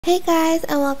Hey guys,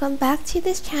 and welcome back to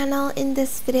this channel. In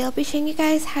this video I'll be showing you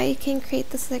guys how you can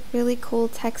create this really cool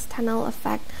text tunnel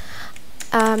effect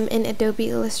in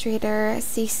Adobe Illustrator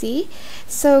CC.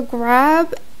 So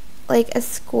grab a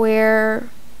square,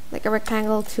 a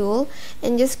rectangle tool,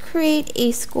 and just create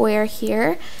a square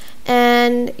here,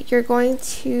 and you're going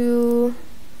to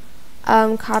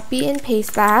copy and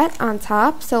paste that on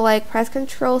top. So press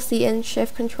Ctrl C and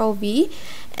Shift Ctrl V,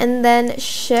 and then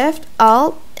Shift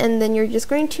Alt, and then you're just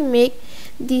going to make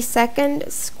the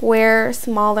second square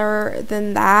smaller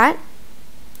than that,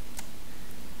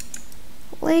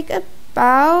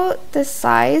 about this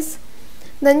size.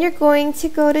 Then you're going to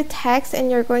go to text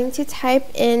and you're going to type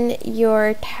in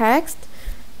your text.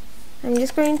 I'm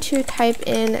just going to type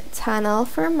in tunnel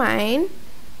for mine.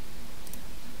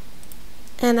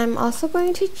 And I'm also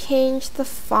going to change the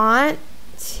font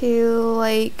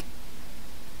to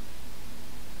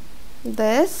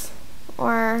this,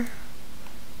 or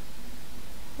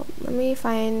let me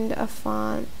find a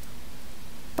font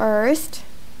first.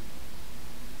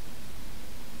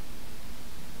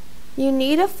 You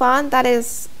need a font that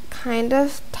is kind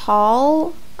of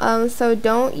tall, so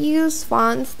don't use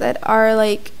fonts that are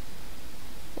like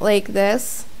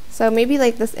this. So maybe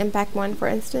this impact one, for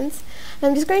instance.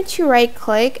 I'm just going to right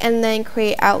click and then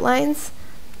create outlines.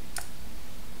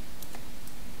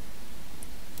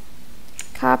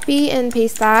 Copy and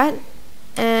paste that,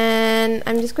 and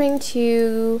I'm just going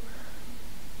to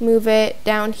move it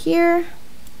down here,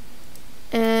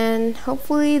 and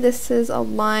hopefully this is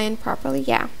aligned properly.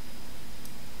 Yeah,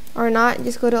 or not,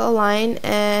 just go to align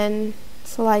and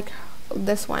select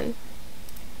this one.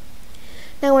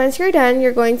 Now once you're done,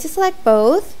 you're going to select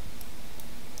both,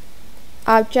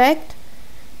 object,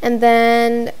 and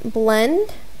then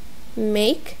blend,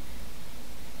 make,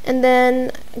 and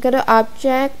then go to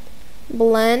object,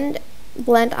 blend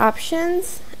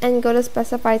options, and go to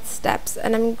specified steps,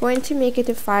 and I'm going to make it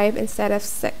to 5 instead of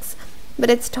 6, but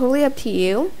it's totally up to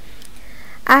you.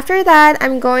 After that,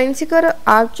 I'm going to go to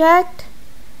object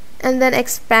and then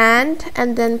expand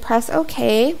and then press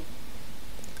OK.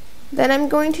 Then I'm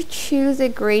going to choose a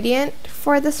gradient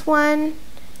for this one,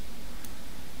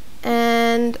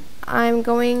 and I'm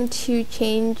going to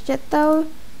change it though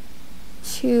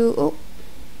to,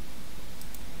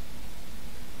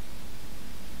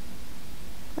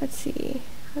 let's see,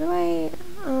 how do I,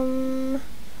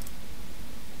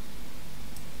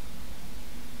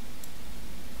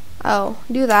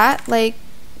 do that,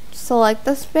 select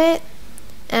this bit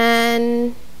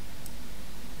and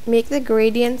make the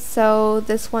gradient so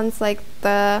this one's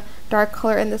the dark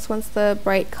color and this one's the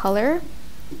bright color,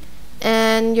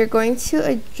 and you're going to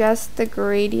adjust the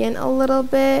gradient a little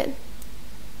bit,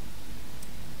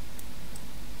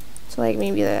 so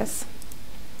maybe this.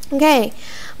 Okay,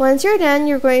 once you're done,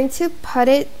 you're going to put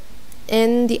it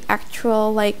in the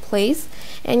actual place,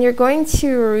 and you're going to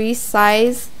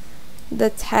resize the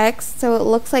text so it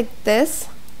looks like this.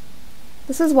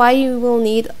 This is why you will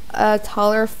need a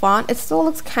taller font. It still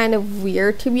looks kind of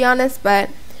weird, to be honest, but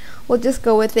we'll just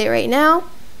go with it right now.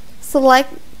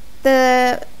 Select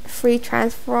the free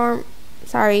transform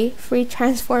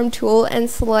tool and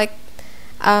select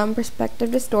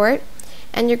perspective distort,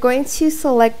 and you're going to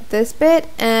select this bit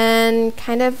and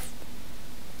kind of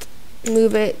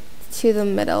move it to the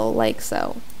middle, like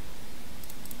so,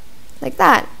 like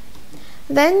that.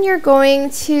 Then you're going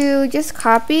to just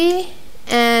copy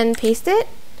and paste it,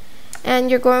 and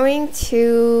you're going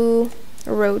to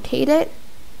rotate it,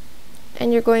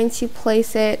 and you're going to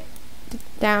place it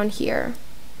down here.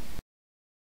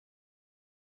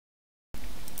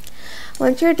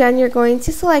 Once you're done, you're going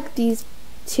to select these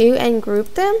two and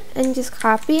group them, and just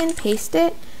copy and paste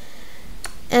it,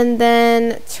 and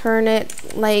then turn it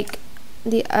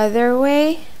the other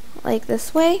way,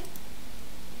 this way.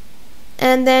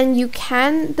 And then you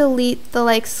can delete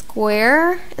the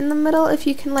square in the middle if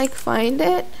you can find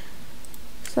it.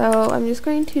 So I'm just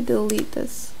going to delete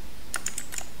this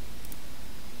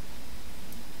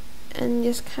and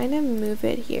just kind of move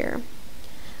it here.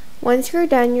 Once you're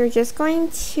done, you're just going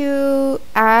to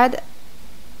add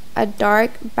a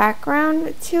dark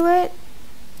background to it.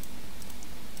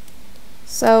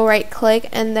 So right click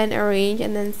and then arrange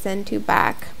and then send to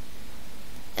back.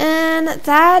 And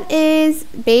that is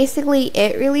basically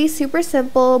it. Really super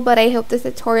simple, but I hope this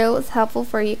tutorial was helpful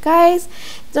for you guys.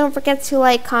 Don't forget to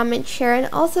like, comment, share, and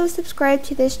also subscribe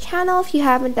to this channel if you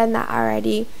haven't done that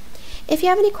already. If you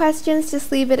have any questions,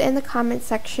 just leave it in the comment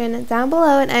section down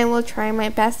below, and I will try my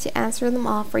best to answer them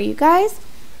all for you guys.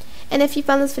 And if you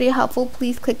found this video helpful,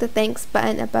 please click the thanks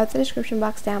button above the description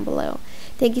box down below.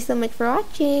 Thank you so much for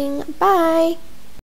watching. Bye!